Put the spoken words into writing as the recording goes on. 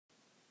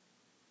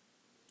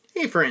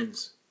Hey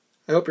friends,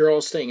 I hope you're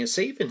all staying as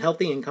safe and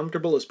healthy and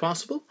comfortable as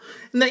possible,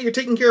 and that you're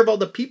taking care of all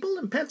the people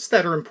and pets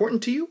that are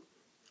important to you.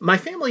 My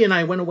family and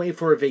I went away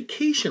for a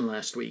vacation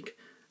last week.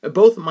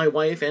 Both my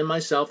wife and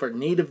myself are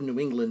native New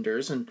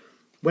Englanders, and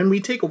when we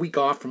take a week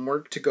off from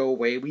work to go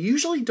away, we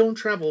usually don't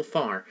travel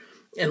far.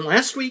 And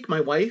last week, my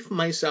wife,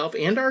 myself,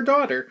 and our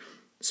daughter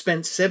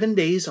spent 7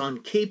 days on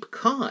Cape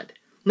Cod.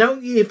 Now,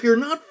 if you're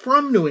not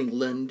from New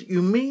England,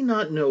 you may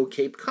not know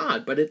Cape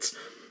Cod, but it's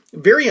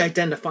very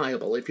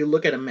identifiable if you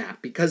look at a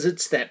map because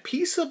it's that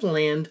piece of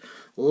land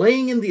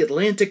laying in the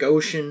Atlantic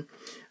Ocean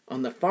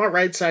on the far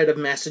right side of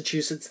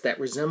Massachusetts that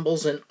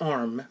resembles an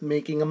arm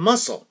making a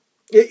muscle.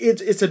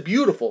 It's a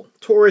beautiful,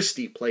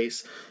 touristy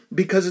place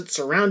because it's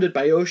surrounded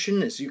by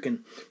ocean. As you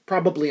can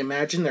probably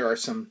imagine, there are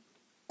some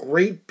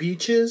great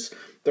beaches,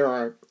 there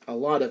are a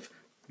lot of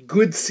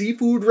good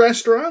seafood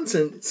restaurants,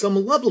 and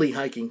some lovely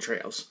hiking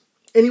trails.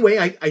 Anyway,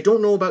 I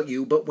don't know about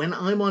you, but when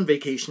I'm on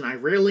vacation, I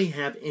rarely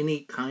have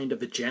any kind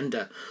of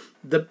agenda.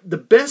 The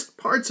best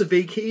parts of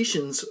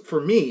vacations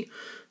for me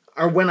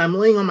are when I'm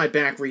laying on my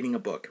back reading a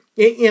book.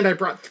 And I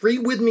brought 3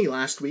 with me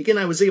last week, and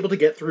I was able to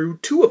get through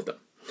 2 of them.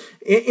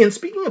 And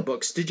speaking of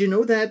books, did you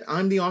know that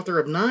I'm the author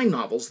of 9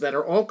 novels that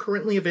are all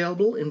currently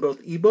available in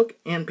both ebook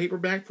and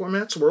paperback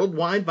formats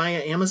worldwide via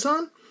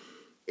Amazon?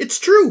 It's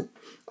true!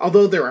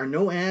 Although there are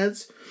no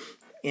ads,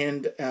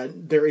 and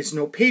there is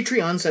no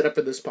Patreon set up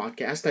for this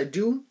podcast, I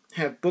do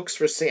have books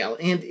for sale.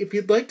 And if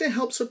you'd like to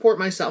help support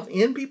myself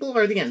and People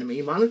Are the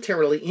Enemy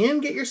monetarily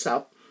and get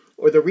yourself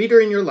or the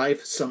reader in your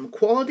life some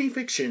quality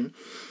fiction,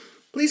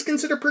 please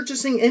consider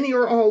purchasing any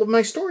or all of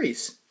my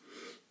stories.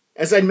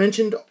 As I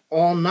mentioned,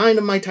 all 9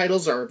 of my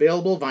titles are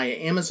available via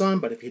Amazon,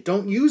 but if you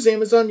don't use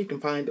Amazon, you can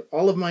find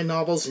all of my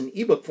novels in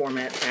ebook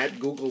format at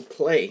Google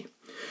Play.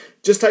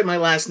 Just type my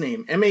last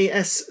name,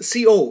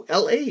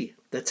 Mascola.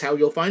 That's how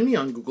you'll find me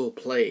on Google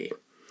Play.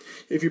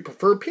 If you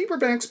prefer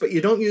paperbacks but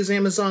you don't use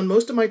Amazon,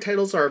 most of my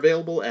titles are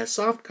available as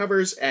soft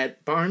covers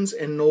at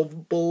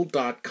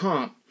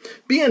barnesandnoble.com.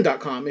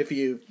 bn.com if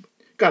you've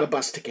got a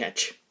bus to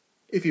catch.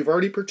 If you've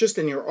already purchased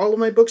any or all of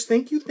my books,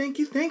 thank you, thank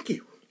you, thank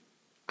you.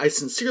 I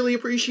sincerely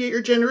appreciate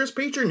your generous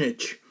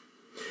patronage.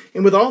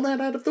 And with all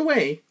that out of the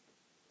way,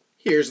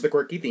 here's the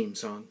quirky theme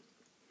song.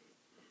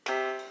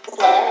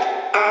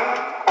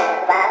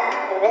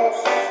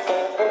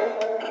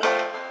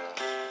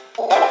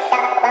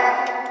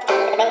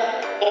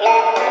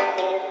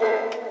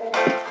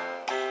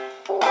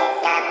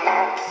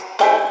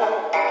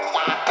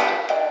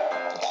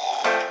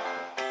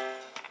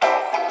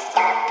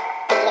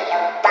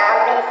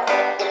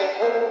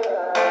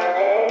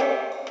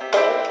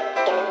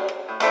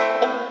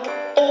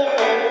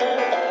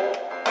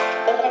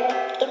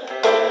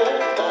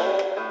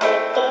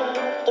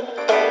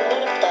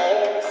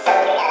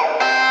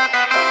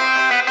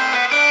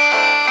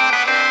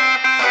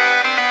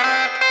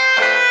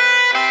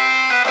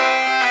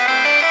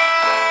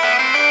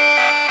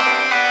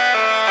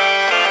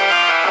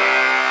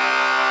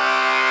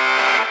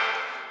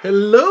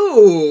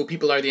 Hello,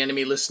 People Are the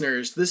Enemy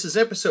listeners. This is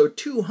episode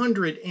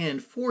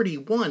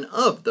 241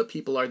 of the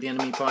People Are the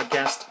Enemy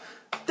podcast.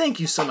 Thank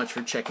you so much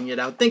for checking it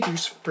out. Thank you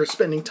for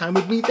spending time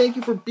with me. Thank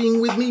you for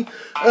being with me.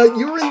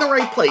 You're in the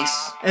right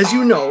place. As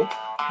you know,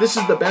 this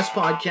is the best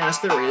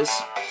podcast there is.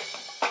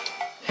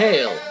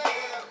 Hail.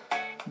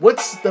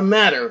 What's the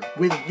matter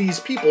with these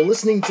people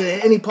listening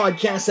to any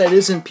podcast that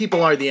isn't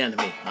People Are the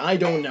Enemy? I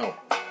don't know.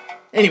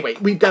 Anyway,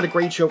 we've got a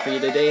great show for you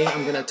today.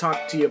 I'm going to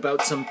talk to you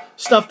about some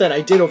stuff that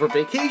I did over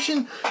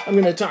vacation. I'm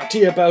going to talk to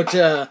you about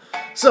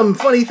some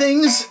funny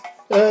things,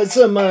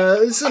 some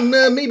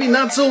maybe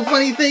not so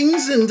funny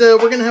things, and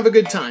we're going to have a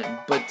good time.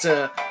 But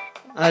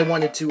I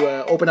wanted to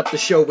open up the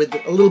show with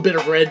a little bit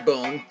of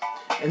Redbone,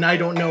 and I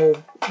don't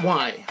know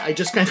why. I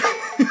just kind of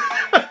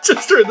I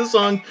just heard the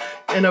song,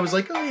 and I was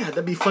like, oh yeah,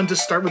 that'd be fun to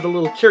start with a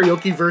little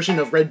karaoke version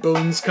of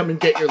Redbone's Come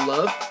and Get Your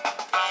Love.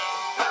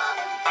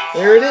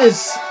 There it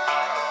is.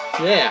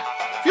 Yeah,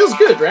 feels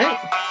good, right?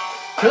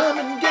 Come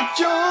and get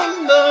your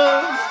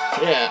love.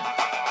 Yeah.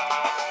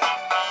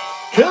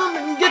 Come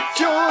and get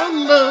your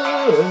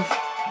love.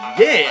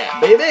 Yeah,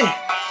 baby.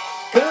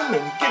 Come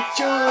and get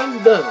your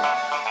love.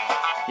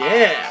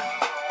 Yeah.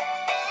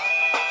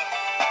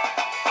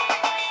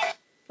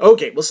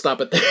 Okay, we'll stop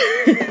it there.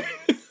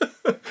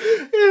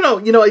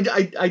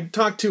 I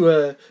talked to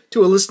a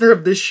listener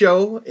of this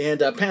show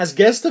and a past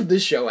guest of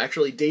this show,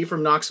 actually, Dave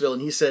from Knoxville,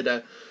 and he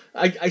said,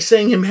 I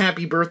sang him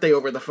happy birthday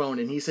over the phone,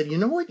 and he said, you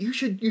know what, you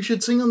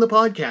should sing on the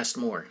podcast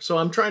more. So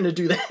I'm trying to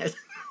do that.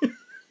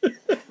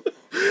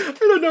 I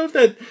don't know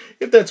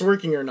if that's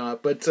working or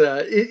not, but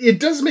it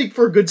does make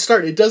for a good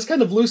start. It does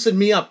kind of loosen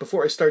me up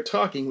before I start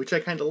talking, which I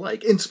kind of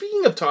like. And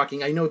speaking of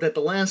talking, I know that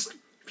the last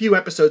few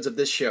episodes of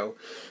this show,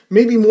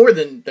 maybe more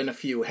than a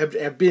few,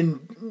 have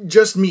been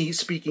just me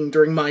speaking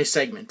during my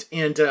segment.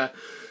 And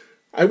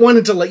I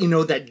wanted to let you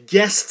know that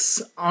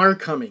guests are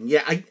coming.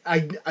 Yeah,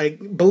 I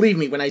believe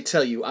me when I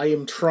tell you, I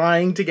am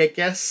trying to get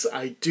guests.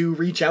 I do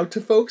reach out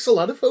to folks. A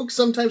lot of folks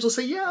sometimes will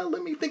say, yeah,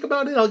 let me think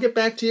about it. I'll get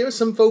back to you.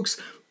 Some folks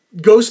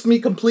ghost me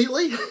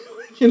completely.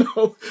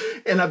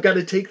 and I've got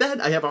to take that.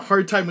 I have a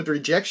hard time with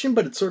rejection,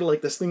 but it's sort of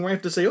like this thing where I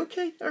have to say,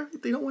 okay, all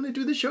right, they don't want to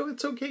do the show.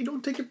 It's okay.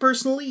 Don't take it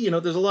personally.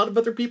 There's a lot of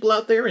other people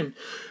out there, and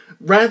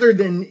rather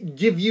than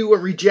give you a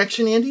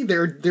rejection, Andy,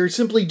 they're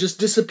simply just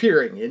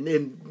disappearing,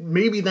 and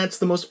maybe that's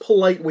the most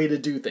polite way to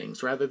do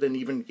things, rather than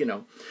even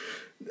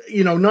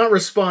not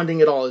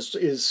responding at all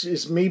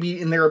is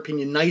maybe in their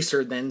opinion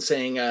nicer than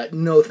saying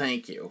no,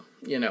 thank you.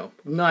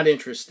 Not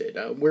interested.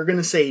 We're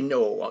gonna say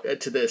no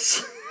to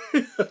this.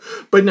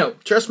 But no,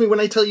 trust me when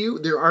I tell you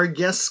there are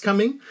guests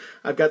coming.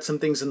 I've got some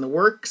things in the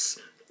works.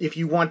 If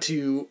you want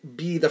to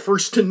be the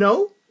first to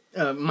know,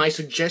 my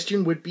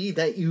suggestion would be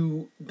that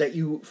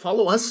you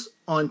follow us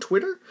on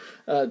Twitter.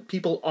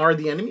 People are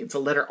the enemy. It's a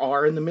letter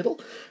R in the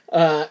middle,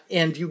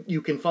 and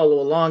you can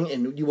follow along,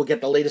 and you will get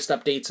the latest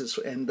updates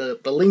and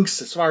the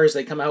links as far as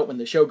they come out when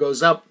the show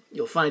goes up.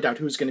 You'll find out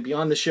who's going to be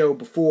on the show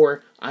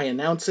before I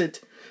announce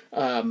it.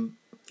 When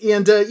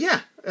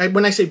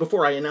I say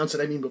before I announce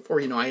it, I mean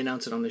before I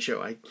announce it on the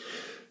show.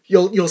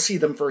 You'll see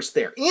them first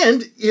there.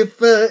 And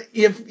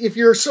if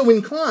you're so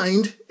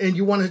inclined and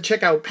you want to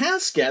check out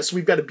past guests,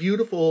 we've got a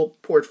beautiful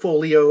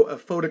portfolio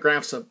of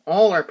photographs of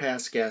all our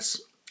past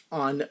guests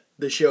on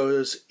the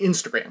show's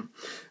Instagram.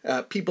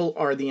 People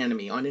are the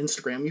enemy on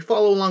Instagram. You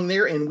follow along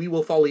there and we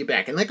will follow you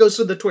back. And that goes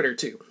to the Twitter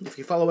too. If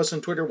you follow us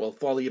on Twitter, we'll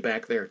follow you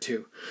back there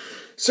too.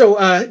 So,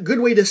 good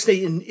way to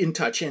stay in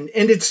touch. And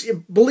it's,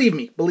 believe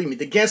me,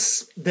 the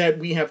guests that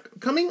we have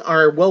coming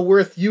are well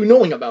worth you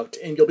knowing about,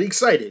 and you'll be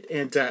excited.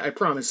 And I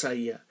promise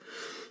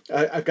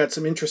I've got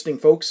some interesting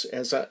folks,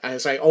 as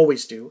I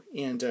always do,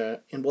 and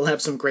we'll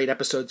have some great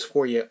episodes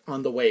for you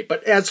on the way.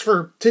 But as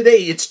for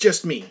today, it's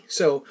just me.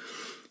 So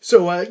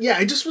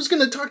I just was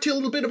going to talk to you a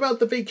little bit about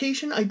the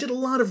vacation. I did a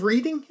lot of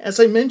reading, as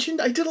I mentioned.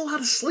 I did a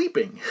lot of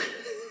sleeping.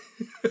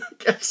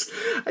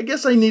 I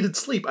guess I needed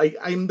sleep.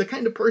 I'm the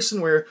kind of person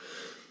where,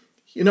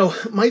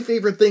 my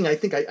favorite thing, I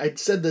think I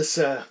said this,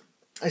 I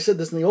said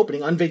this in the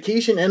opening, on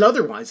vacation and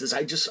otherwise, is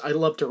I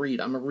love to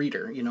read. I'm a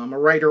reader. I'm a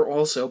writer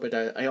also, but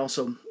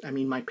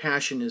my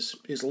passion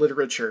is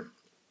literature.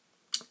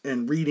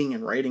 And reading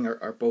and writing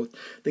are both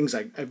things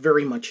I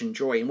very much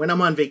enjoy. And when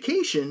I'm on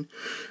vacation,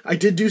 I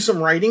did do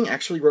some writing,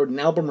 actually wrote an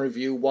album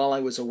review while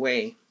I was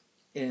away.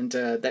 And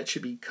that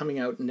should be coming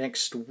out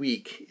next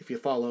week. If you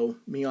follow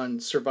me on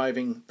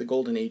Surviving the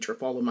Golden Age or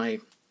follow my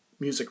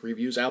music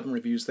reviews, album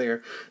reviews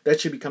there,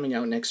 that should be coming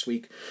out next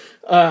week.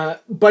 I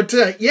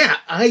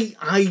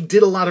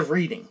did a lot of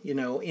reading,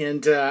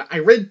 and I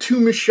read 2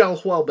 Michel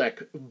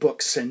Houellebecq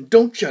books, and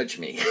don't judge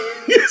me.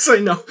 Yes, I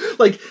know.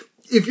 Like,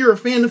 if you're a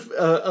fan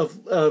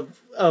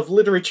of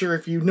literature,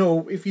 if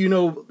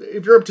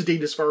you're up to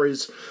date as far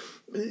as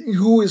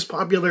who is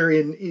popular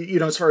in,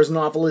 as far as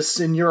novelists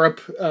in Europe,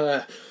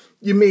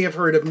 you may have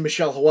heard of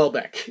Michel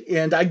Houellebecq.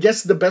 And I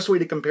guess the best way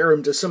to compare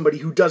him to somebody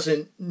who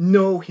doesn't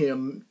know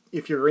him,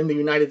 if you're in the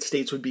United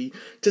States, would be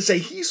to say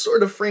he's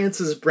sort of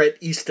France's Bret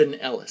Easton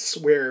Ellis,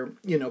 where,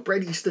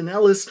 Bret Easton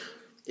Ellis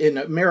in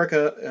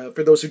America,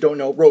 for those who don't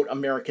know, wrote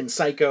American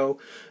Psycho,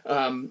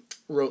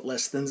 wrote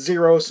Less Than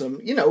Zero, some,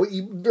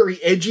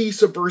 very edgy,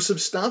 subversive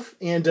stuff.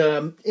 And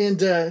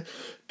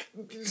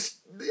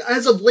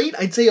as of late,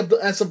 I'd say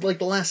as of like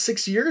the last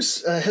 6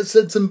 years, has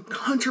said some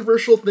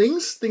controversial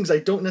things I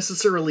don't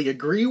necessarily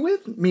agree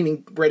with,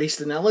 meaning Bret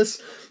Easton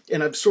Ellis.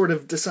 And I've sort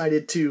of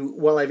decided to,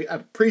 while I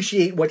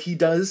appreciate what he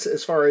does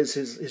as far as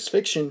his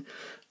fiction,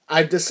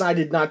 I've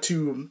decided not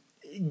to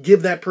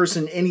give that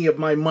person any of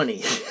my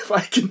money if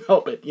I can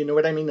help it. You know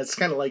what I mean? It's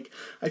kind of like,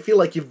 I feel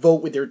like you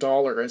vote with your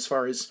dollar as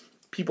far as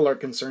people are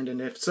concerned.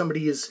 And if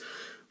somebody is,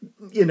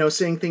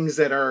 saying things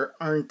that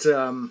aren't,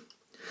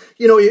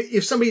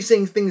 if somebody's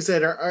saying things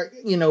that are,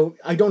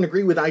 I don't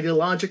agree with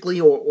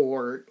ideologically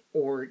or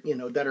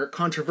that are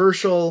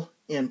controversial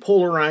and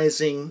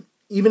polarizing,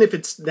 even if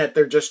it's that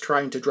they're just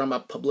trying to drum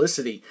up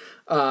publicity,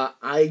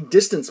 I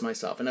distance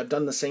myself. And I've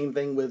done the same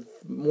thing with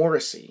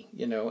Morrissey,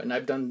 and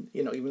I've done,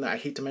 even though I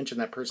hate to mention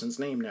that person's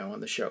name now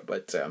on the show,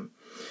 but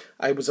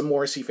I was a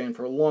Morrissey fan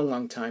for a long,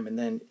 long time. And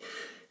then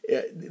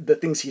the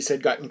things he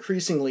said got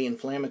increasingly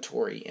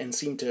inflammatory and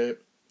seemed to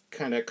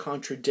kind of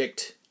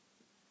contradict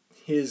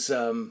his,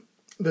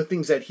 the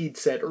things that he'd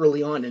said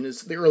early on in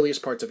the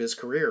earliest parts of his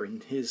career.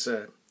 And his,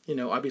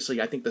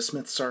 obviously I think the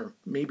Smiths are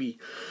maybe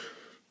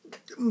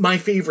my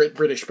favorite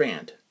British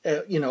band,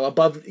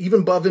 above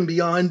and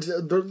beyond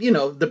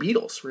the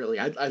Beatles, really.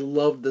 I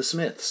love the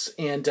Smiths.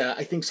 And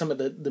I think some of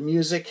the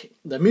music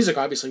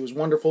obviously was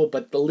wonderful,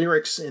 but the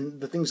lyrics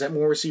and the things that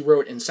Morrissey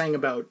wrote and sang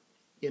about,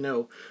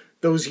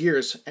 those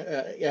years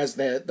as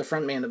the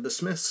front man of the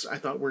Smiths, I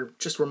thought were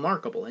just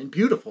remarkable and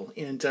beautiful,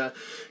 and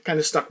kind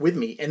of stuck with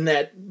me. And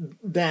that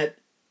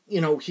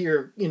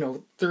here,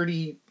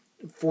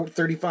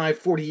 35,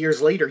 40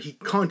 years later, he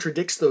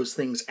contradicts those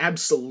things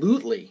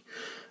absolutely,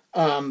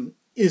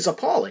 is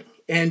appalling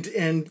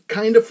and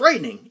kind of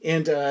frightening.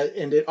 And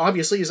it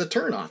obviously is a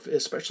turnoff,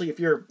 especially if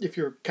you're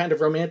kind of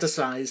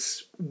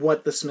romanticize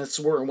what the Smiths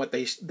were and what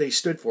they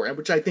stood for,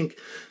 which I think,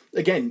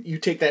 again, you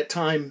take that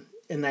time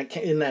in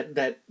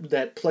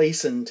that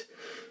place, and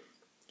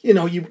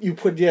you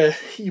put a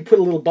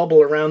little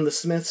bubble around the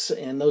Smiths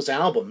and those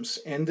albums,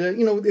 and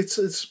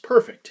it's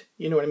perfect.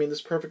 You know what I mean?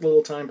 This perfect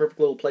little time, perfect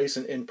little place,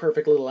 and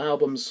perfect little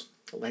albums.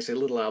 Well, I say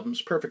little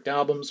albums, perfect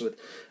albums with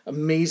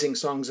amazing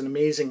songs and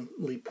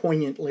amazingly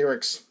poignant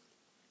lyrics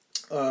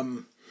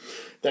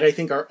that I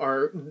think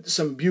are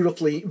some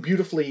beautiful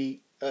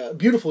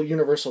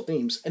universal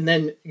themes. And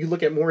then you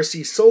look at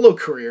Morrissey's solo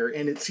career,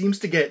 and it seems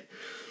to get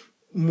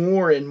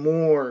more and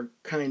more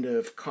kind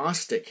of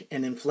caustic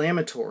and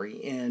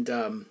inflammatory and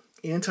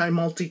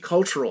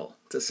anti-multicultural,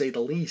 to say the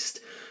least.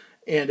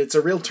 And it's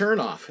a real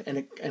turnoff.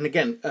 And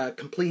again, a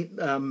complete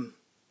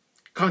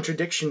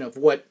contradiction of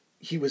what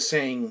he was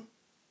saying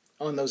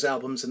on those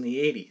albums in the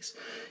 80s.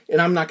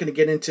 And I'm not going to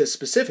get into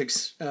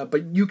specifics,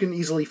 but you can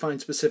easily find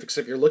specifics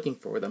if you're looking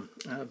for them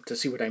to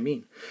see what I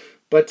mean.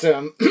 But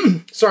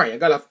sorry, I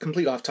got off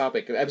complete off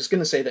topic. I was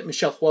going to say that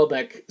Michel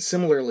Houellebecq,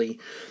 similarly,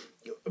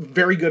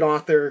 very good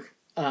author.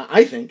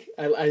 I think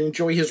I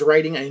enjoy his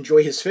writing. I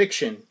enjoy his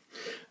fiction.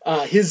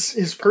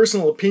 His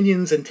personal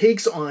opinions and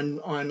takes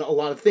on a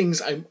lot of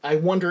things. I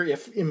wonder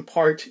if in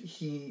part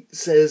he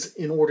says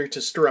in order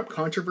to stir up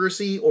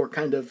controversy or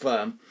kind of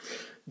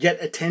get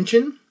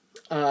attention.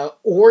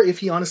 Or if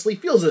he honestly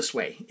feels this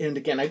way, and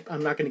again,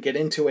 I'm not going to get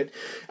into it.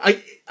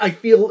 I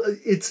feel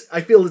it's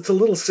a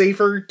little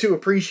safer to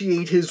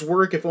appreciate his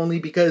work, if only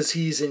because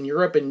he's in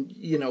Europe, and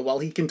while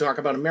he can talk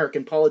about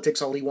American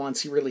politics all he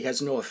wants, he really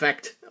has no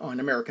effect on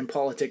American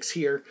politics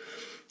here.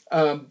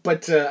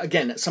 But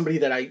again, somebody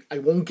that I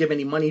won't give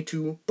any money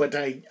to, but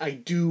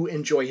I do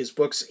enjoy his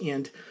books,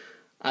 and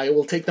I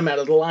will take them out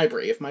of the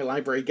library if my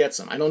library gets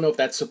them. I don't know if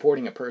that's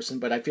supporting a person,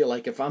 but I feel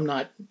like if I'm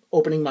not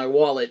opening my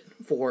wallet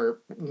for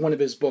one of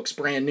his books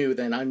brand new,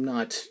 then I'm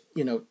not,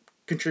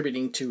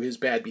 contributing to his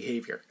bad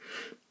behavior.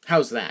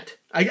 How's that?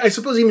 I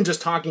suppose even just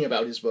talking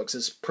about his books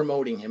is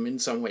promoting him in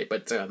some way,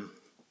 but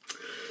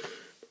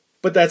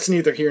that's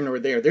neither here nor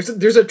there.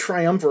 There's a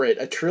triumvirate,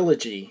 a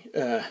trilogy.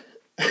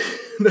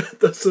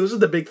 Those are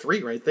the big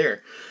three right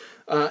there.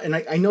 And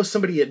I know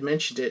somebody had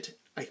mentioned it.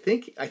 I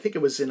think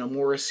it was in a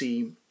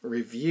Morrissey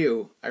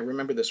review. I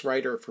remember this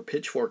writer for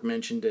Pitchfork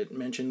mentioned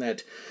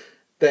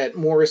that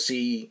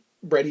Morrissey,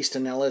 Bret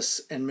Easton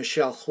Ellis, and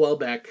Michel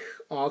Houellebecq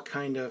all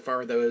kind of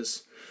are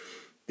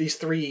these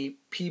three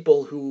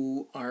people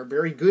who are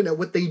very good at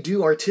what they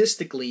do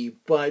artistically,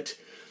 but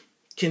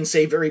can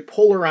say very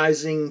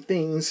polarizing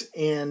things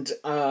and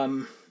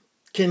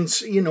can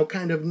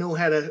kind of know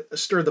how to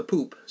stir the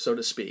poop, so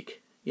to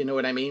speak. You know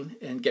what I mean?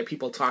 And get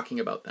people talking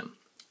about them.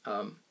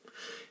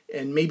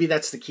 And maybe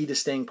that's the key to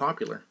staying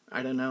popular.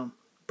 I don't know.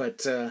 But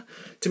to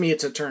me,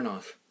 it's a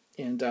turnoff.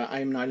 And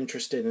I'm not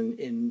interested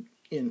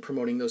in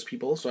promoting those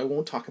people, so I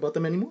won't talk about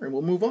them anymore, and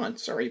we'll move on.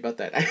 Sorry about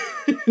that. I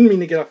didn't mean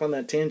to get off on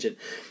that tangent.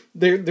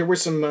 There were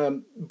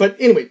some... but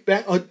anyway,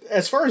 back,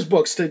 as far as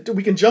books,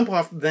 we can jump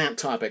off that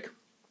topic.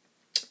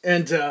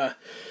 And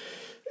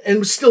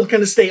still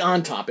kind of stay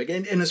on topic.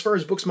 And as far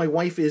as books, my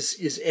wife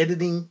is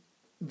editing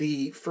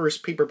the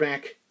first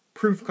paperback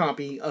proof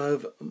copy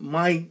of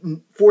my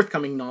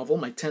forthcoming novel,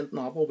 my 10th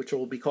novel, which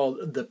will be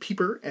called The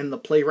Peeper and the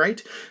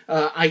Playwright.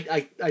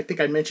 I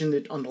think I mentioned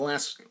it on the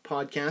last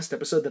podcast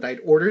episode that I'd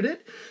ordered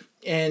it.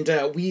 And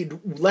we'd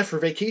left for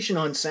vacation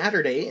on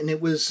Saturday, and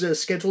it was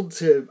scheduled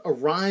to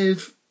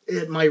arrive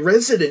at my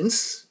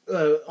residence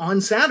on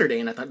Saturday.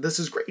 And I thought, this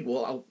is great.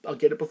 Well, I'll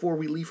get it before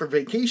we leave for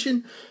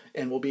vacation,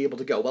 and we'll be able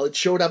to go. Well, it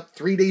showed up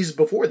 3 days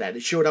before that.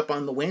 It showed up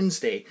on the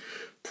Wednesday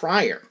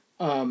prior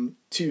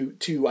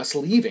to us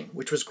leaving,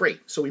 which was great.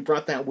 So we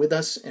brought that with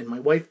us, and my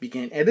wife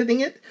began editing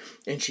it,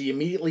 and she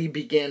immediately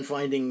began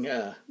finding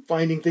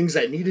things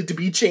that needed to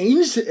be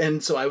changed,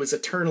 and so I was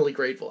eternally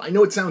grateful. I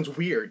know it sounds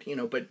weird,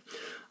 but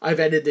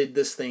I've edited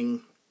this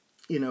thing,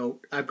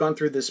 I've gone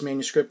through this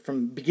manuscript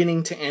from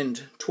beginning to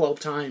end 12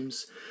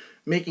 times,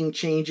 making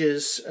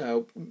changes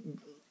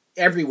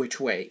every which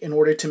way in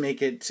order to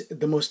make it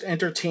the most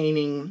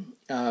entertaining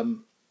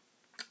and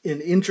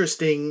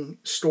interesting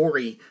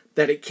story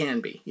that it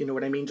can be. You know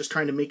what I mean? Just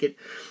trying to make it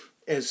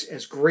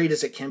as great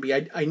as it can be.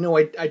 I know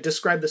I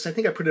described this, I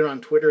think I put it on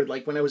Twitter,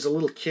 like when I was a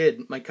little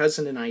kid, my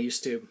cousin and I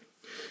used to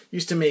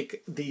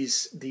make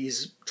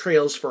these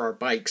trails for our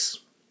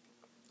bikes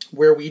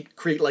where we'd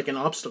create like an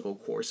obstacle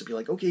course. It'd be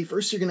like, okay,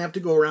 first you're going to have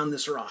to go around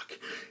this rock,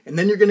 and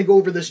then you're going to go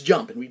over this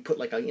jump, and we'd put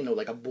like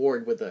a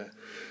board with on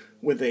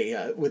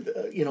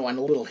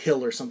a little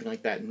hill or something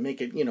like that, and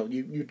make it,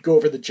 you'd go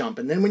over the jump,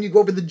 and then when you go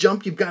over the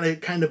jump, you've got to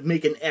kind of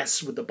make an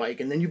S with the bike,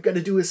 and then you've got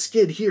to do a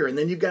skid here, and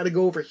then you've got to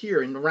go over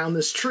here and around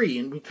this tree,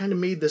 and we kind of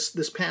made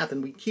this path,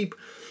 and we keep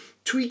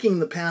tweaking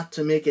the path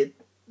to make it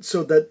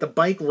so that the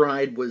bike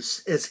ride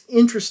was as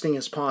interesting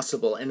as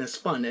possible and as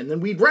fun, and then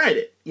we'd ride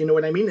it, you know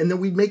what I mean? And then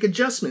we'd make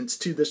adjustments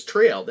to this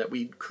trail that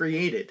we'd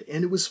created,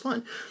 and it was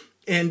fun.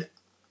 And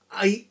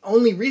I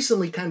only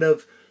recently kind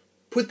of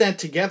put that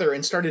together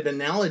and started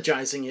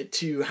analogizing it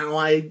to how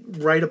I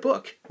write a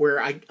book,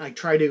 where I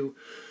try to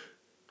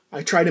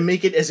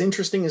make it as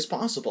interesting as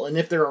possible. And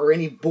if there are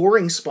any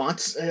boring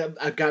spots,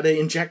 I've got to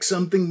inject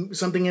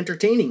something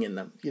entertaining in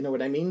them. You know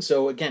what I mean?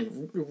 So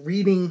again,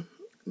 reading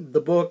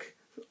the book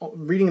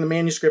reading the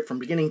manuscript from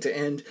beginning to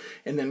end,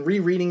 and then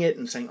rereading it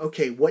and saying,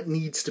 okay, what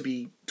needs to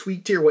be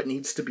tweaked here, what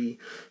needs to be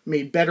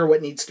made better,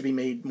 what needs to be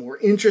made more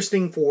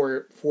interesting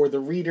for the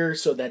reader,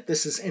 so that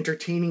this is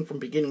entertaining from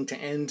beginning to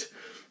end.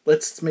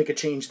 Let's make a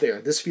change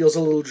there. This feels a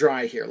little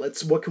dry here.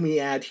 What can we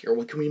add here?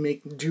 What can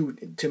we do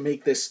to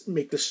make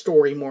the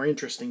story more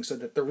interesting, so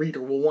that the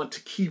reader will want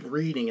to keep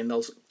reading and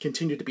they'll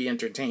continue to be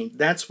entertained.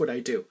 That's what I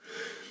do.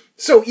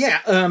 So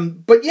yeah,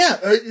 but yeah,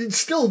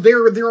 still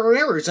there are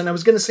errors, and I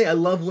was going to say I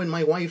love when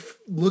my wife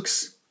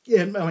looks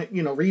and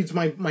reads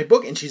my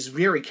book, and she's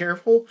very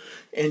careful,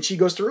 and she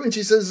goes through and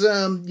she says,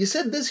 you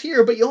said this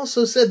here, but you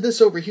also said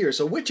this over here,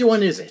 so which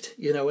one is it?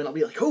 And I'll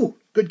be like, oh,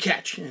 good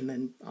catch, and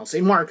then I'll say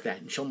mark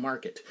that, and she'll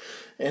mark it,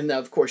 and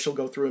of course she'll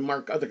go through and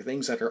mark other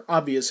things that are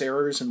obvious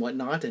errors and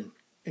whatnot, and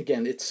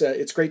again,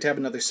 it's great to have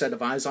another set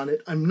of eyes on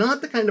it. I'm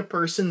not the kind of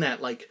person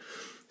that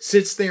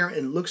sits there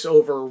and looks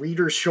over a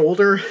reader's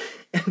shoulder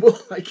and will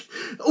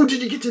oh,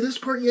 did you get to this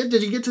part yet?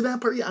 Did you get to that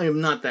part yet? I am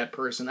not that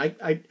person.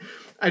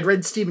 I'd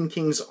read Stephen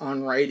King's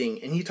On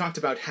Writing, and he talked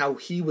about how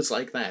he was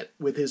like that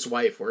with his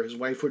wife, where his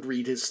wife would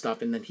read his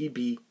stuff, and then he'd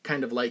be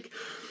kind of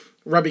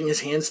rubbing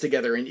his hands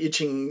together and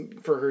itching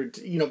for her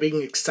to,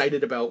 being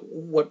excited about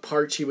what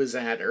part she was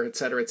at, or et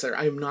cetera, et cetera.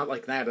 I am not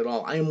like that at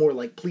all. I am more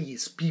like,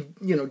 please, be,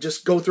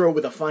 just go through it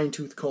with a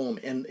fine-tooth comb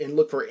and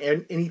look for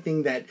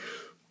anything that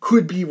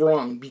could be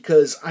wrong,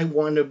 because I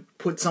want to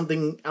put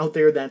something out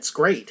there that's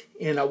great,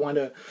 and I want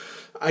to,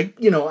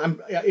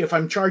 if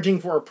I'm charging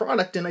for a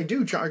product, and I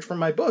do charge for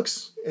my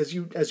books, as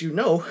you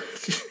know,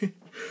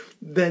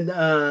 then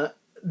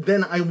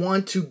I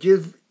want to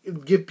give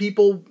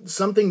people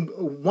something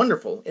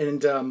wonderful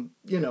and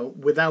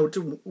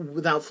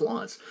without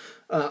flaws.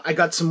 I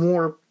got some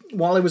more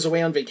while I was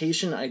away on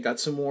vacation. I got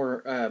some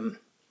more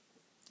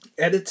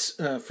edits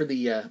for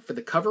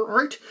the cover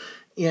art.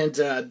 And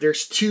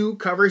there's 2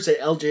 covers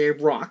that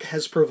LJ Rock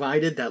has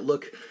provided that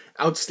look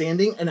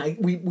outstanding, and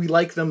we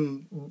like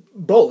them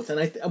both.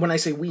 And when I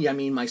say we, I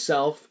mean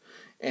myself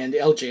and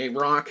LJ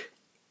Rock.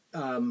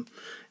 And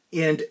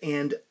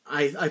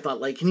I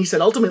thought, and he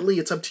said, ultimately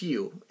it's up to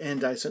you.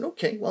 And I said,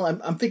 okay, well,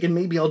 I'm thinking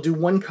maybe I'll do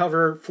one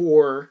cover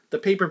for the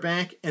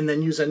paperback and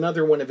then use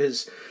another one of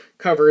his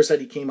covers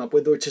that he came up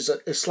with, which is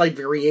a slight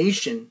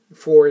variation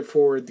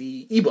for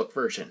the ebook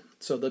version.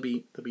 So there'll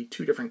be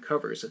 2 different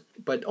covers,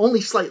 but only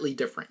slightly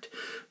different.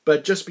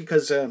 But just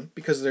because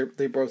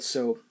they're both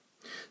so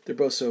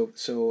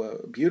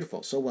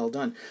beautiful, so well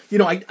done.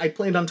 I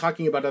planned on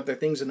talking about other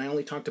things, and I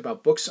only talked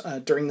about books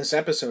during this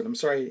episode. I'm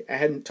sorry I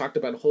hadn't talked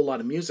about a whole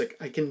lot of music.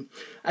 I can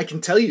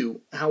tell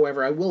you,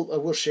 however, I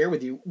will share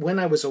with you. When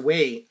I was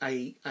away,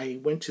 I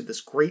went to this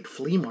great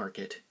flea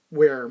market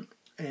where,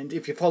 and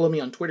if you follow me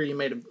on Twitter, you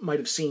might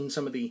have seen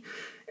some of the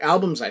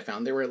albums I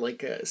found. There were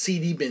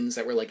CD bins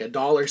that were $1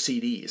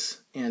 CDs,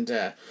 and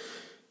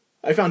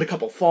I found a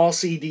couple fall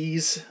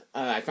CDs.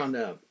 I found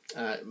a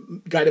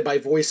Guided by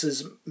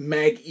Voices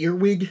Mag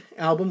Earwig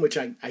album, which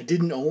I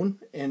didn't own,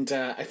 and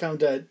I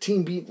found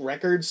Teen Beat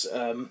Records.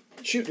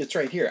 It's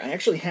right here. I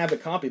actually have a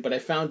copy, but I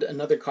found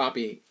another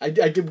copy. I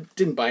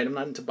didn't buy it. I'm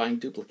not into buying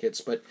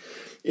duplicates, but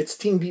it's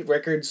Teen Beat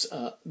Records,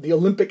 the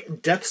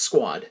Olympic Death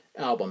Squad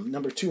album,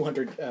 number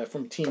 200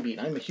 from Teen Beat.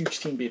 I'm a huge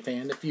Teen Beat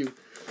fan.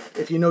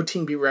 If you know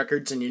Teen Beat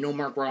Records and you know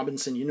Mark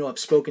Robinson, I've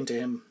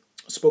spoken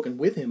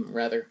with him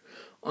rather,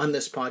 on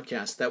this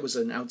podcast. That was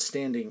an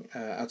outstanding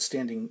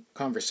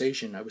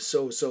conversation. I was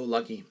so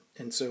lucky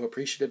and so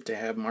appreciative to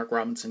have Mark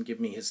Robinson give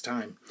me his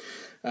time.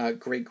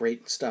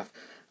 Great stuff.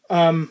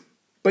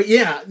 But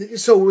yeah,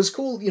 so it was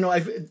cool,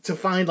 to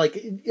find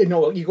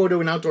you go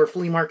to an outdoor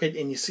flea market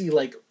and you see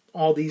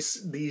all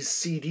these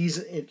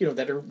CDs,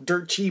 that are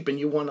dirt cheap, and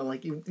you want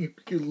to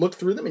you look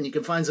through them and you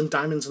can find some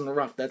diamonds in the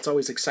rough. That's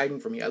always exciting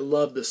for me. I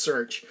love the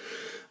search.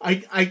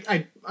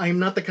 I'm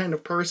not the kind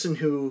of person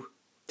who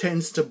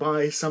tends to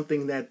buy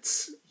something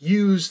that's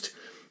used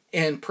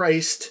and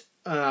priced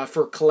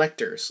for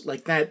collectors.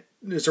 That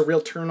is a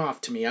real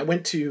turnoff to me. I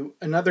went to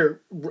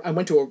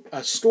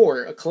a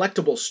store, a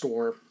collectible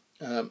store,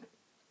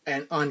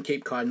 and on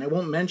Cape Cod, and I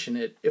won't mention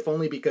it, if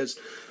only because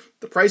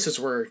the prices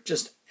were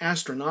just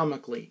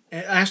astronomical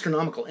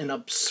and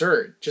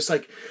absurd. Just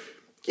I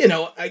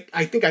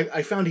think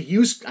I found a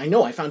used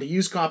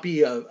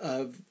copy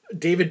of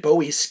David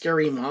Bowie's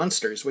Scary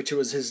Monsters, which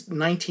was his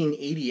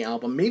 1980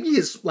 album, maybe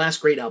his last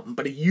great album,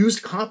 but a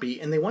used copy,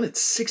 and they wanted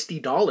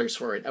 $60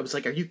 for it. I was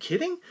like, are you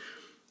kidding?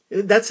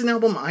 That's an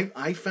album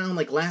I found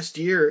last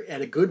year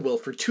at a Goodwill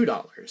for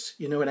 $2.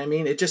 You know what I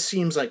mean? It just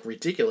seems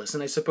ridiculous.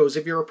 And I suppose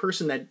if you're a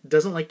person that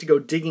doesn't like to go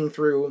digging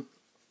through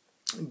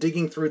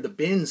the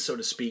bins, so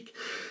to speak,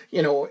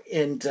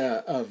 and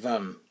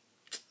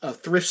of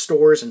thrift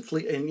stores and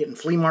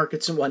flea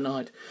markets and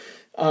whatnot,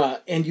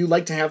 and you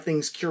like to have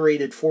things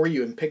curated for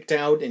you and picked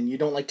out, and you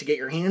don't like to get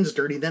your hands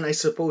dirty, then I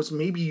suppose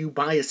maybe you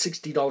buy a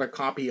 $60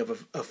 copy of a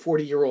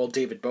 40-year-old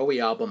David Bowie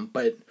album.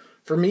 But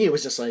for me, it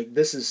was just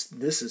this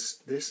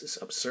is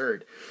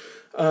absurd.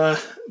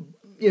 But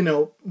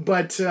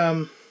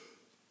and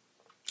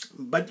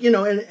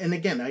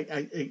again,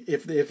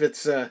 if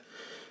it's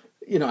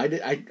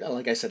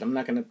like I said, I'm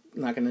not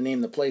gonna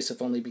name the place,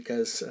 if only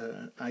because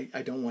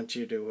I don't want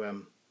you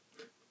to.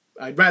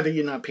 I'd rather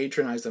you not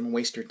patronize them and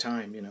waste your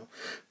time,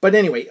 But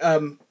anyway,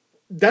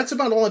 that's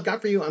about all I've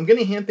got for you. I'm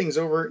gonna hand things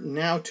over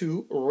now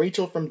to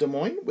Rachel from Des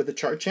Moines with the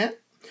chart chat.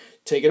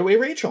 Take it away,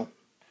 Rachel.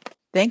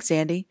 Thanks,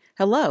 Andy.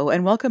 Hello,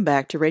 and welcome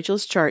back to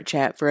Rachel's Chart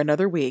Chat for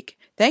another week.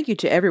 Thank you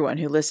to everyone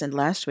who listened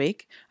last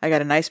week. I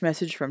got a nice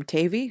message from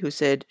Tavy, who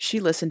said she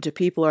listened to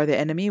People Are the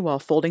Enemy while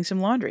folding some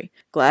laundry.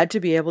 Glad to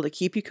be able to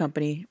keep you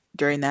company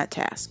during that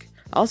task.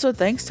 Also,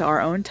 thanks to our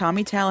own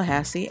Tommy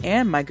Tallahassee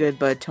and my good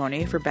bud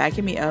Tony for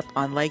backing me up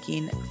on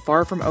liking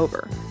Far From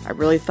Over. I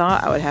really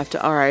thought I would have to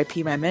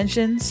RIP my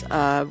mentions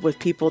with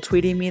people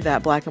tweeting me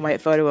that black and white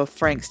photo of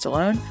Frank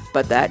Stallone,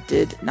 but that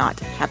did not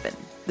happen.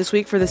 This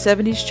week for the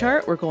 70s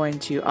chart, we're going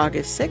to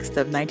August 6th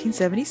of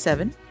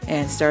 1977,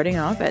 and starting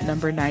off at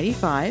number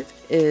 95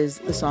 is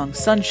the song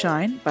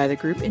Sunshine by the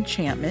group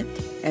Enchantment,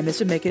 and this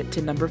would make it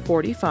to number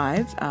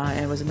 45,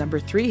 and was a number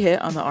 3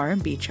 hit on the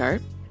R&B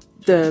chart.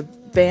 The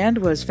band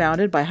was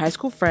founded by high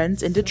school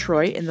friends in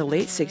Detroit in the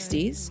late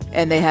 60s,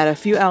 and they had a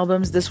few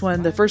albums. The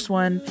first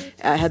one,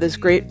 had this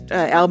great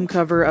album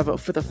cover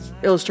with the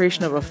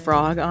illustration of a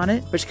frog on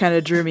it, which kind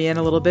of drew me in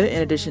a little bit,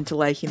 in addition to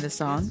liking the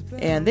song.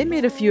 And they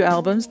made a few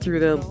albums through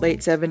the late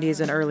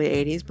 70s and early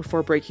 80s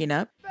before breaking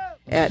up.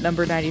 At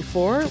number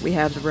 94, we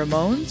have the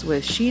Ramones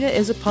with Sheena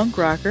is a Punk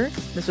Rocker.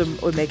 This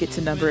would make it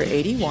to number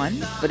 81,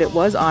 but it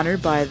was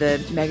honored by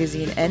the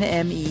magazine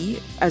NME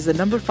as the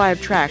number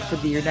 5 track for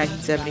the year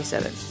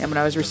 1977. And when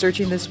I was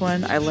researching this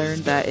one, I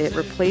learned that it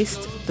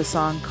replaced the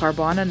song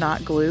Carvana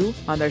Not Glue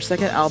on their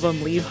second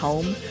album, Leave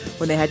Home,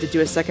 when they had to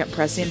do a second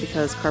pressing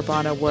because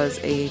Carvana was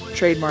a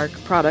trademark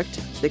product,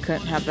 so they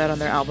couldn't have that on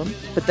their album.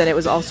 But then it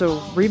was also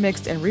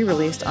remixed and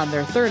re-released on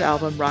their third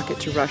album,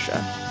 Rocket to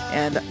Russia.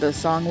 And the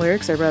song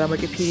lyrics I read on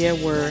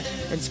Wikipedia were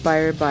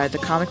inspired by the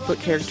comic book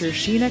character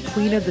Sheena,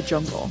 Queen of the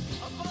Jungle.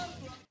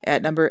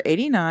 At number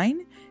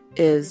 89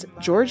 is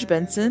George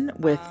Benson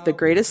with The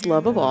Greatest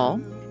Love of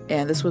All.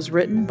 And this was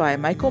written by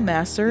Michael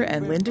Masser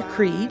and Linda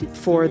Creed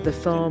for the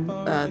film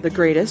The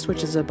Greatest,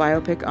 which is a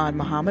biopic on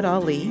Muhammad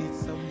Ali.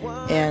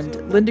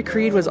 And Linda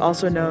Creed was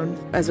also known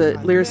as a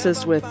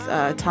lyricist with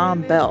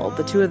Tom Bell.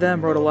 The two of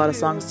them wrote a lot of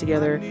songs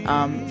together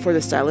for the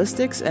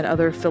Stylistics and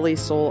other Philly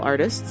soul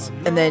artists.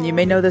 And then you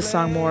may know this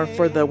song more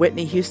for the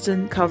Whitney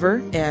Houston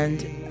cover.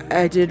 And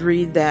I did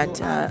read that,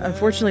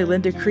 unfortunately,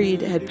 Linda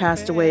Creed had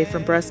passed away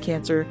from breast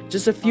cancer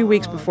just a few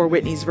weeks before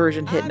Whitney's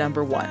version hit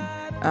number 1.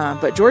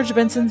 But George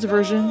Benson's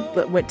version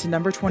went to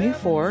number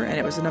 24, and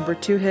it was a number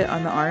 2 hit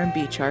on the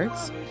R&B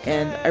charts.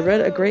 And I read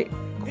a great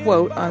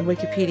quote on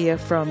Wikipedia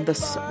from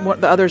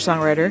the other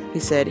songwriter. He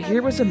said,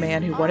 "Here was a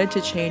man who wanted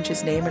to change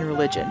his name and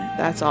religion.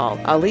 That's all.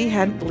 Ali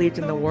hadn't believed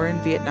in the war in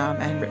Vietnam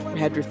and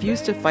had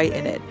refused to fight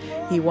in it.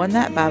 He won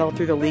that battle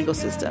through the legal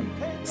system.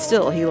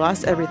 Still, he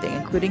lost everything,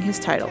 including his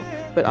title.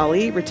 But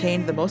Ali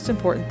retained the most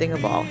important thing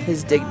of all,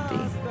 his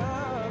dignity."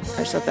 I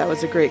just thought that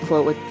was a great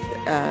quote with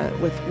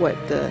what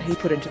he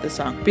put into the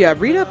song. But yeah,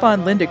 read up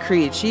on Linda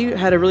Creed. She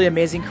had a really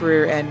amazing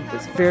career and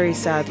was very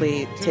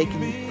sadly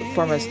taken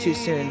from us too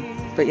soon.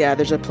 But yeah,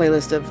 there's a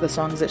playlist of the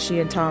songs that she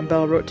and Tom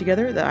Bell wrote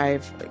together that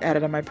I've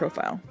added on my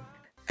profile.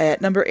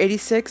 At number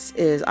 86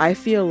 is I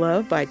Feel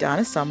Love by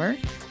Donna Summer,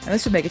 and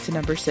this would make it to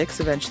number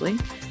 6 eventually.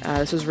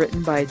 This was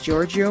written by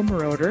Giorgio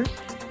Moroder,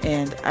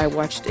 and I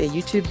watched a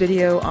YouTube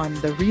video on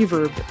the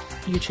Reverb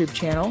YouTube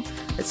channel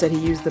that said he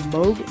used the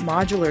Moog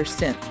modular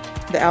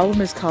synth. The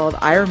album is called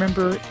I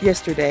Remember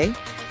Yesterday,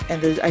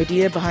 and the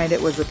idea behind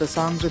it was that the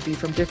songs would be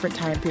from different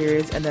time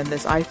periods, and then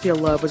this I Feel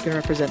Love was going to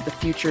represent the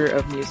future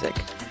of music.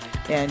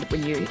 And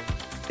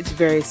it's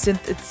very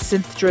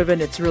synth driven.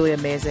 It's really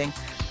amazing.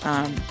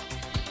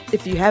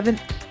 If you haven't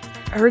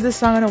heard this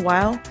song in a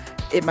while,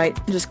 it might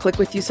just click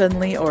with you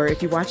suddenly. Or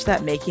if you watch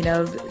that making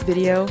of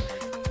video,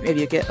 maybe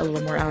you get a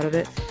little more out of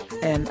it.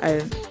 And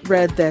I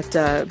read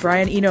that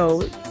Brian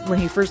Eno, when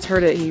he first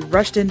heard it, he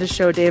rushed in to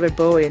show David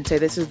Bowie and say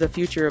this is the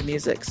future of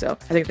music. So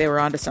I think they were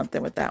onto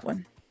something with that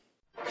one.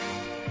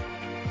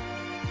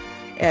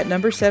 At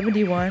number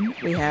 71,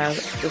 we have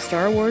the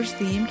Star Wars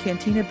theme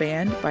Cantina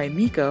Band by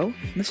Miko.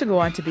 This will go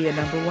on to be a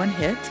number 1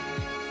 hit.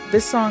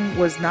 This song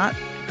was not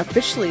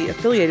officially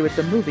affiliated with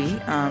the movie.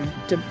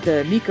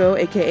 The Miko,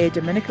 aka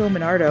Domenico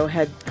Minardo,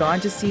 had gone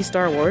to see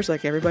Star Wars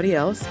like everybody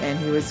else, and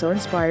he was so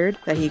inspired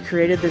that he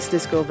created this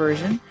disco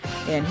version.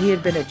 And he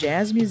had been a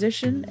jazz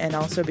musician and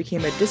also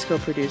became a disco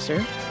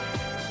producer.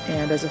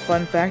 And as a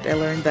fun fact, I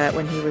learned that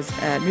when he was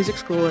at music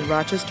school in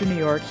Rochester, New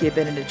York, he had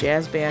been in a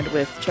jazz band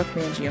with Chuck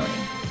Mangione.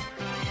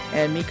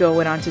 And Miko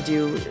went on to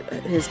do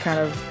his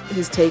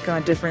take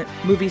on different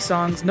movie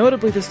songs,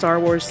 notably the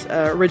Star Wars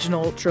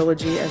original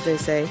trilogy, as they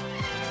say.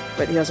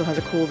 But he also has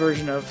a cool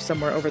version of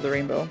Somewhere Over the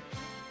Rainbow.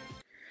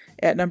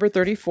 At number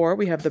 34,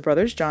 we have the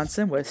Brothers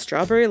Johnson with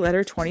Strawberry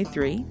Letter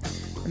 23,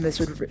 and this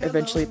would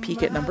eventually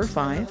peak at number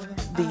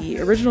 5. The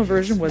original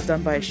version was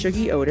done by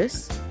Shuggie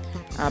Otis.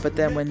 But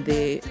then when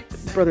the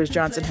Brothers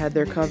Johnson had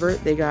their cover,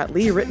 they got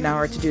Lee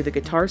Ritenour to do the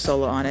guitar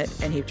solo on it,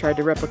 and he tried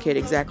to replicate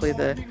exactly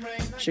the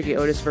Shuggie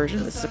Otis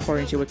version. This is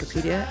according to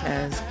Wikipedia,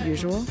 as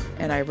usual.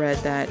 And I read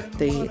that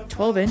the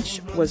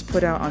 12-inch was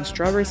put out on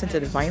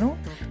strawberry-scented vinyl,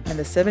 and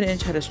the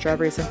 7-inch had a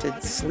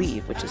strawberry-scented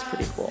sleeve, which is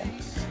pretty cool.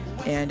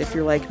 And if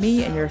you're like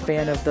me and you're a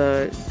fan of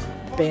the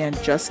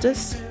band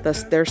Justice,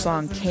 their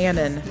song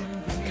Cannon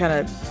kind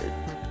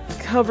of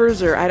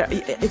covers, or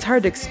it's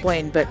hard to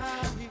explain, but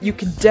you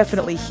can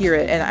definitely hear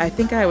it. And I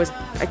think I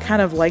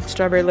kind of liked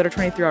Strawberry Letter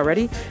 23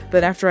 already,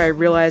 but after I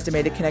realized I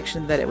made the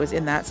connection that it was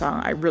in that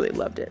song, I really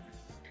loved it.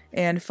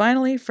 And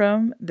finally,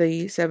 from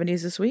the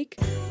 70s this week,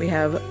 we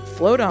have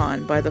Float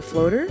On by the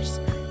Floaters,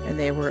 and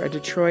they were a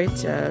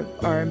Detroit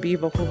R&B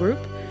vocal group,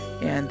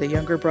 and the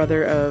younger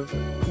brother of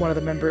one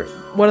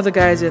of the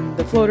guys in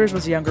the Floaters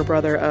was the younger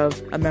brother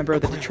of a member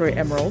of the Detroit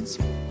Emeralds.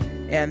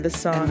 And this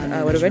song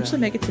would eventually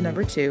make it to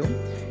number 2,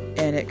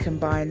 and it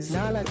combines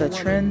the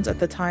trends at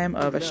the time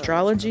of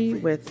astrology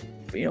with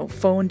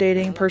phone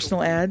dating,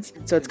 personal ads.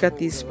 So it's got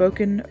these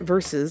spoken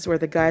verses where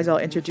the guys all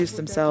introduce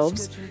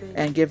themselves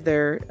and give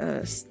their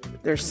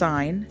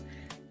sign,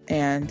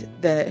 and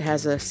then it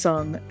has a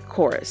sung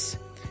chorus.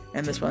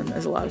 And this one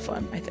is a lot of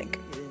fun, I think.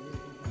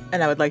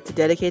 And I would like to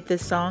dedicate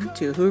this song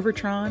to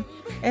Hoovertron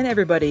and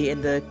everybody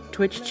in the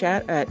Twitch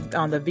chat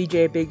on the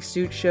VJ Big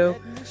Suit Show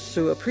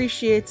who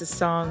appreciates a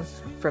song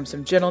from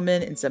some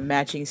gentlemen in some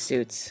matching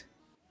suits.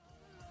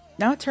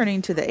 Now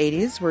turning to the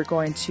 80s, we're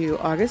going to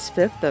August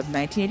 5th of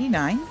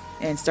 1989.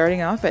 And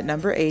starting off at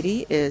number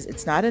 80 is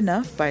It's Not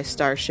Enough by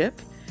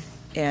Starship.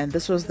 And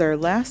this was their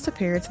last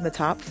appearance in the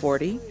top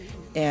 40.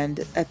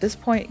 And at this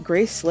point,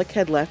 Grace Slick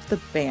had left the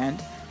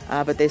band,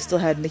 but they still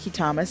had Mickey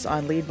Thomas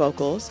on lead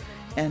vocals.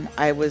 And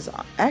I was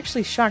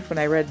actually shocked when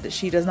I read that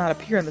she does not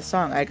appear in the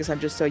song. I guess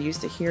I'm just so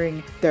used to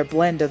hearing their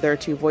blend of their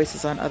two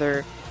voices on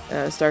other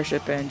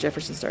Starship and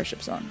Jefferson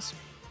Starship songs.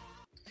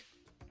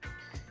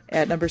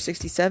 At number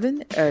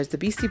 67 is the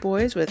Beastie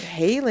Boys with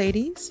Hey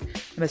Ladies,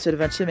 and this would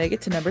eventually make it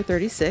to number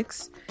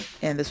 36,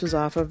 and this was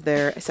off of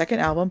their second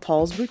album,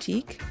 Paul's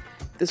Boutique.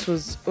 This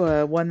was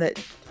one that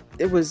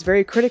it was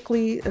very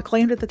critically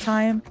acclaimed at the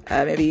time.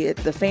 Maybe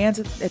the fans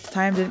at the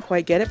time didn't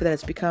quite get it, but then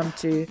it's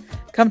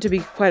come to be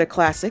quite a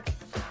classic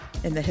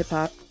in the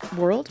hip-hop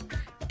world,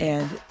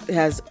 and it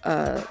has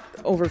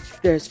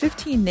there's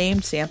 15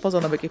 named samples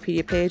on the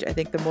Wikipedia page. I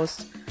think the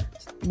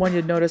one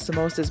you'd notice the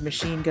most is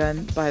Machine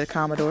Gun by the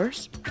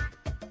Commodores.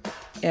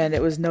 And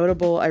it was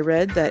notable, I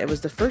read, that it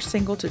was the first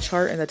single to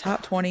chart in the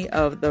top 20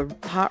 of the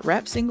Hot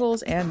Rap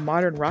Singles and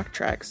Modern Rock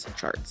Tracks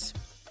charts.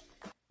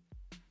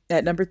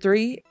 At number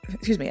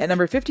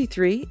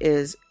 53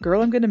 is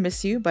Girl I'm Gonna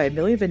Miss You by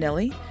Milli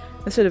Vanilli.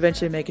 This would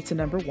eventually make it to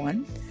number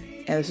 1.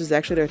 And this was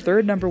actually their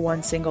third number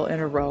 1 single in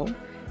a row.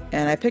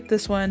 And I picked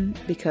this one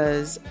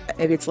because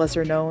maybe it's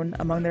lesser known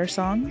among their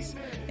songs.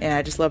 And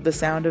I just love the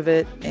sound of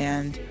it.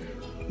 And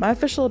my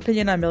official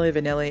opinion on Milli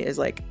Vanilli is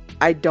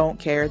I don't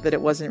care that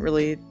it wasn't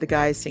really the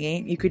guys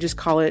singing. You could just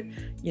call it,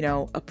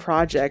 a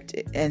project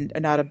and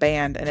not a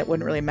band, and it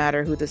wouldn't really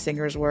matter who the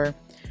singers were.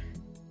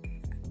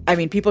 I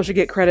mean, people should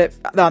get credit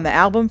on the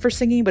album for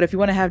singing, but if you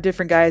want to have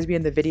different guys be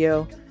in the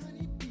video,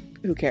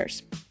 who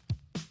cares?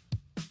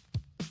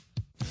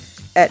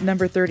 At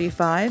number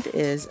 35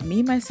 is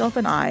Me, Myself,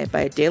 and I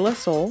by De La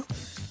Soul.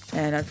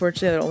 And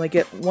unfortunately, it'll only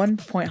get 1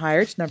 point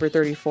higher to number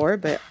 34,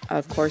 but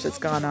of course it's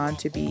gone on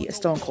to be a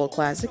Stone Cold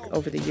classic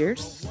over the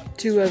years.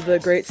 2 of the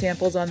great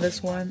samples on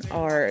this one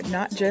are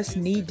Not Just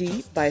Knee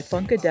Deep by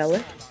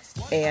Funkadelic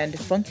and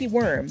Funky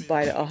Worm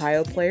by the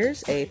Ohio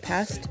Players, a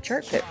past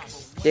chart pick.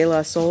 De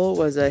La Soul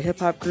was a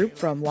hip-hop group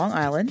from Long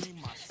Island,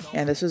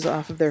 and this was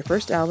off of their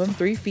first album,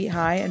 3 Feet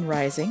High and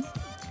Rising.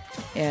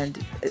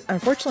 And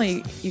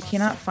unfortunately, you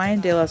cannot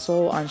find De La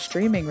Soul on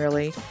streaming,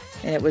 really,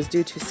 and it was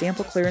due to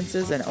sample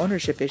clearances and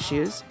ownership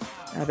issues.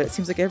 But it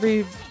seems like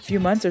every few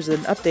months there's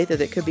an update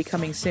that it could be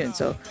coming soon,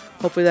 so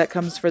hopefully that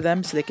comes for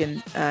them so they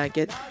can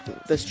get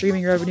the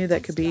streaming revenue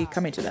that could be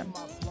coming to them.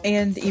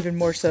 And even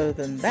more so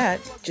than that,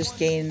 just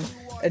gain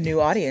a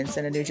new audience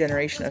and a new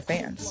generation of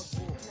fans.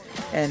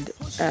 And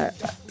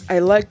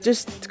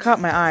just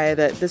caught my eye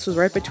that this was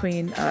right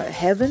between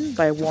Heaven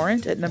by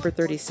Warrant at number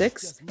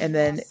 36, and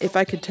then If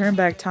I Could Turn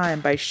Back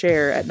Time by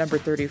Cher at number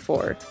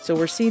 34. So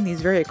we're seeing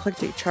these very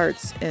eclectic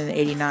charts in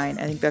 89.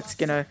 I think that's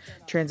going to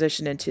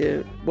transition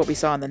into what we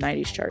saw in the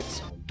 90s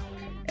charts.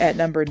 At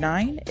number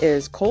 9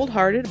 is Cold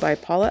Hearted by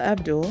Paula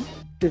Abdul.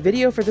 The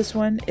video for this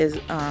one is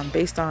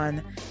based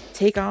on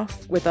Take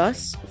Off With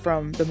Us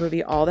from the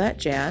movie All That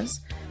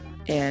Jazz.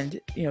 And,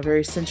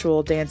 very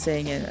sensual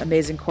dancing and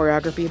amazing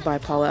choreography by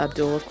Paula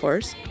Abdul, of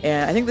course.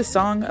 And I think the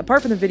song,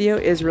 apart from the video,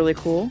 is really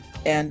cool.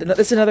 And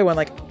this is another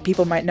one,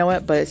 people might know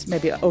it, but it's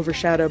maybe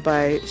overshadowed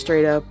by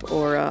Straight Up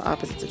or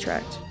Opposites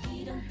Attract.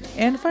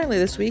 And finally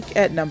this week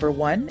at number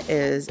 1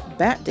 is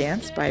Bat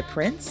Dance by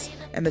Prince.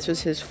 And this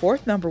was his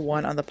 4th number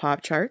 1 on the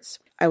pop charts.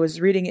 I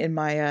was reading in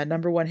my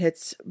number one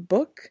hits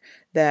book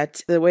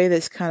that the way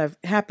this kind of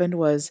happened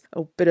was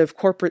a bit of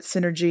corporate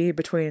synergy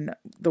between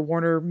the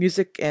Warner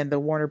Music and the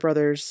Warner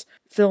Brothers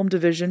film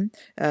division.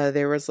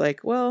 There was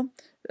like, well,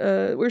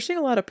 we're seeing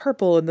a lot of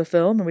purple in the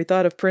film, and we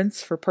thought of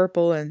Prince for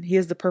purple, and he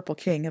is the Purple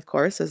King, of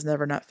course, as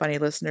Never Not Funny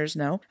listeners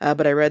know.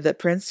 But I read that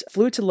Prince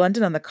flew to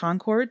London on the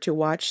Concorde to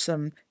watch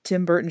some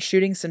Tim Burton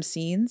shooting some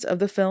scenes of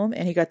the film,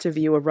 and he got to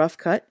view a rough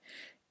cut,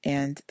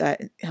 and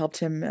that helped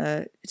him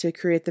to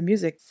create the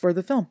music for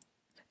the film.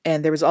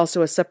 And there was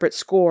also a separate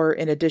score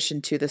in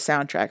addition to the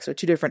soundtrack, so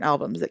 2 different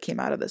albums that came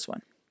out of this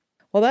one.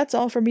 Well, that's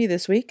all for me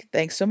this week.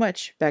 Thanks so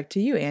much. Back to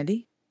you,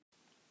 Andy.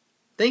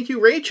 Thank you,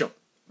 Rachel.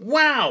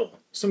 Wow,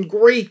 some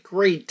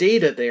great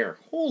data there.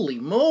 Holy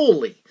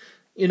moly.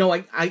 You know,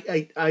 I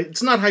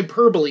it's not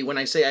hyperbole when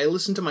I say I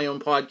listen to my own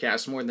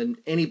podcast more than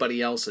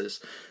anybody else's.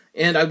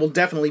 And I will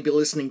definitely be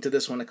listening to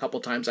this one a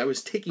couple times. I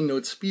was taking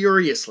notes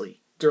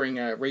furiously during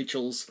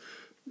Rachel's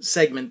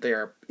segment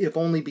there, if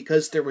only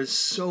because there was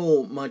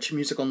so much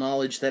musical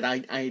knowledge that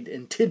I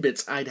and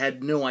tidbits I'd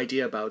had no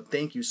idea about.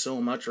 Thank you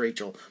so much,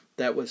 Rachel.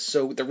 That was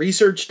the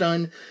research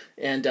done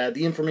and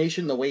the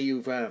information, the way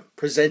you've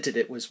presented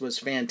it was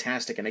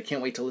fantastic, and I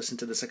can't wait to listen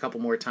to this a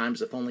couple more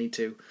times, if only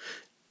to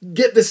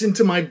get this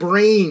into my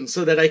brain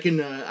so that I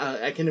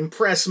can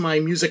impress my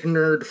music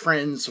nerd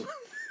friends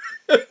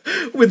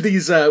with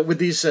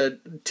these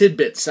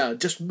tidbits.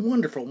 Just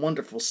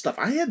wonderful stuff.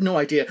 I had no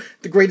idea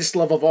The Greatest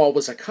Love of All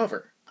was a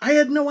cover. I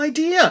had no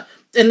idea.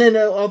 And then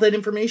all that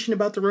information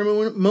about the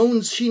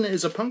Ramones, Sheena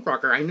is a punk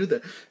rocker. I knew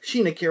the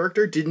Sheena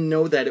character, didn't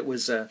know that it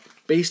was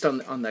based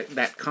on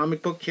that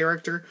comic book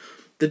character.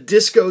 The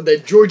disco, the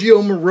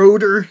Giorgio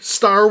Moroder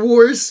Star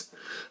Wars.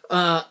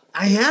 I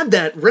had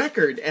that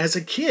record as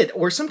a kid,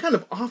 or some kind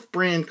of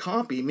off-brand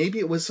copy. Maybe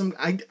it was some,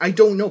 I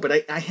don't know,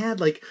 but I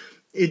had like,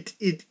 it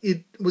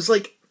was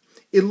like,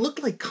 it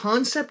looked like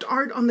concept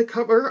art on the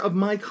cover of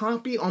my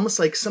copy, almost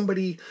like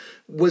somebody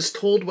was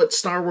told what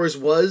Star Wars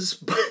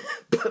was,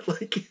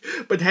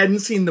 but hadn't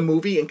seen the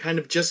movie and kind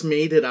of just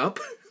made it up.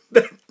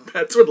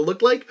 That's what it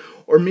looked like.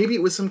 Or maybe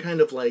it was some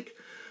kind of like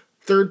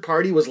third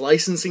party was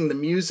licensing the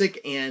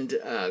music and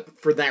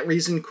for that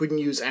reason couldn't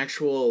use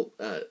actual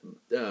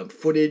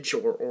footage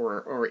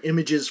or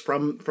images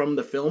from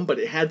the film, but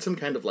it had some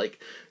kind of like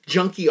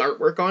junky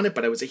artwork on it.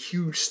 But I was a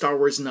huge Star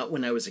Wars nut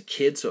when I was a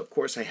kid, so of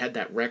course I had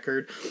that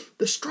record.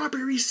 The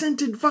strawberry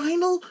scented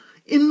vinyl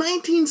in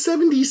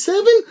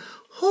 1977.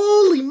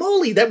 Holy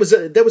moly! That was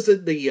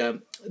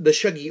the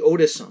Shuggy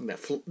Otis song,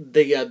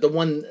 the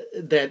one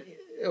that,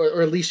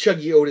 or at least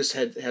Shuggy Otis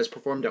has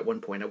performed at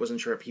one point. I wasn't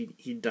sure if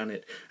he'd done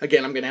it.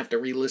 Again, I'm going to have to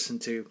re-listen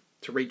to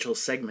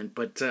Rachel's segment,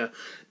 but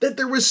that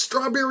there was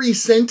strawberry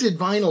scented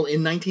vinyl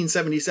in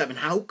 1977.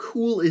 How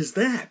cool is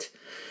that?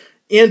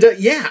 And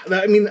yeah,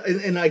 I mean,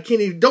 and I can't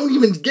even, don't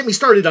even get me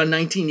started on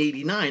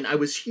 1989. I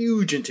was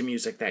huge into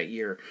music that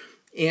year.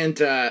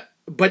 And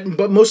but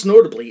most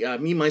notably,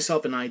 me,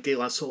 myself, and I, De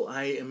La Soul,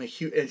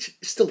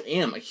 still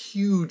am a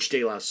huge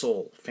De La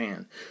Soul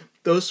fan.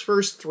 Those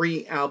first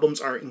 3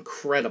 albums are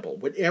incredible.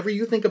 Whatever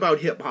you think about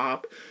hip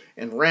hop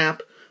and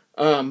rap,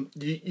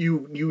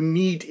 you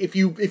need, if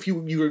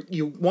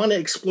you want to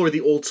explore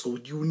the old school,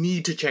 you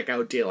need to check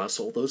out De La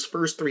Soul. Those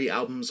first 3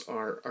 albums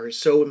are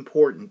so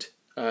important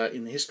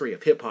in the history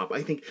of hip hop.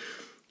 I think,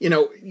 you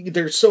know,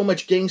 there's so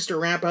much gangster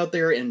rap out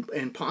there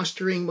and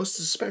posturing, most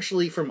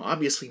especially from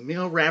obviously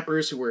male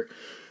rappers who were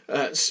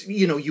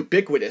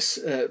ubiquitous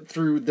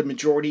through the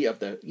majority of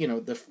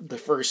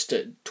the first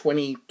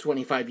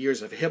 25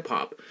 years of hip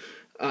hop.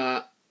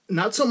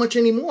 Not so much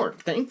anymore,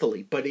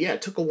 thankfully. But yeah,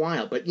 it took a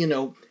while. But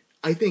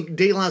I think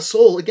De La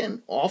Soul,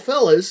 again, all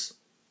fellas,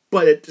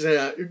 but it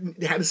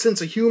had a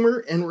sense of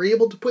humor and were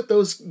able to put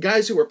those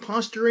guys who were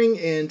posturing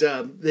and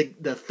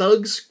the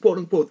thugs, quote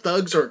unquote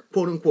thugs or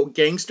quote unquote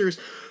gangsters,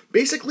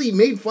 basically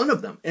made fun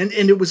of them, and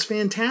it was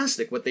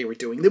fantastic what they were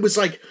doing. It was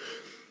like,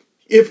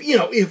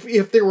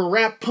 if there were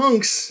rap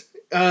punks,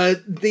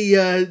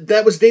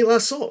 that was De La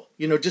Soul.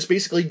 Just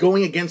basically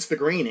going against the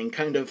grain and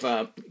kind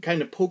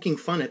of poking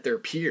fun at their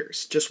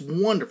peers. Just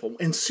wonderful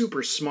and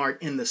super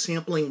smart, and the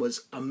sampling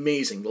was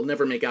amazing. They'll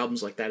never make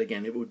albums like that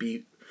again. It would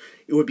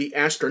be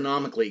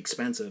astronomically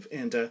expensive.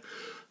 And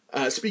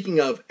speaking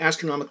of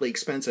astronomically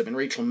expensive, and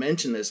Rachel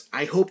mentioned this,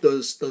 I hope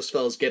those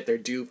fellas get their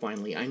due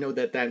finally. I know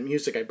that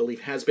music, I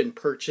believe, has been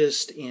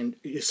purchased and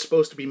is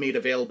supposed to be made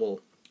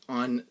available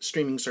on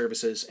streaming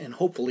services, and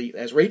hopefully,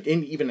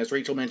 even as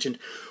Rachel mentioned,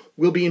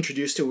 will be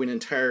introduced to an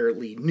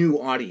entirely new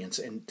audience,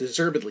 and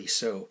deservedly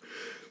so.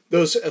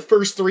 Those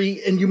first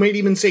 3, and you might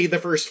even say the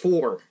first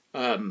 4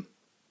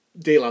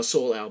 De La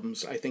Soul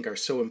albums, I think, are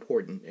so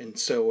important and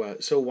so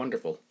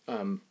wonderful.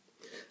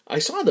 I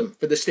saw them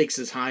for the Stakes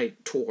is High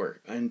tour,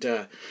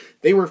 and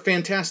they were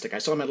fantastic. I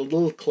saw them at a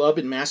little club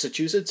in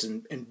Massachusetts,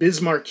 and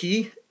Biz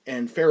Markie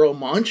and Pharoah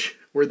Monch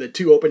were the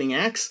 2 opening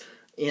acts,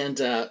 and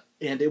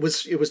it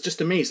was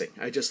just amazing.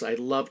 I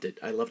loved it.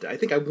 I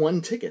think I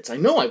won tickets. I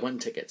know I won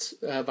tickets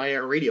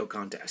via a radio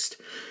contest.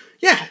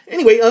 Yeah,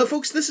 anyway,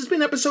 folks, this has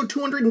been episode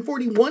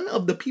 241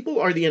 of the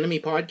People Are the Enemy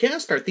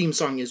podcast. Our theme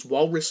song is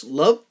Walrus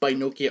Love by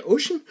Nokia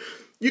Ocean.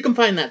 You can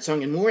find that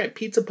song and more at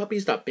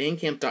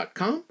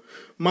pizzapuppies.bandcamp.com.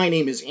 My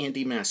name is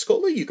Andy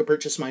Mascola. You can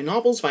purchase my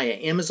novels via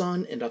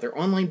Amazon and other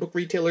online book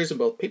retailers in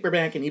both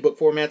paperback and ebook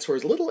formats for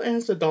as little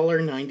as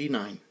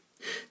 $1.99.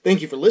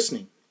 Thank you for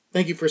listening.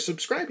 Thank you for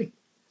subscribing.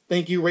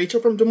 Thank you,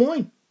 Rachel from Des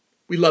Moines.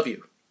 We love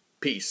you.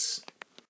 Peace.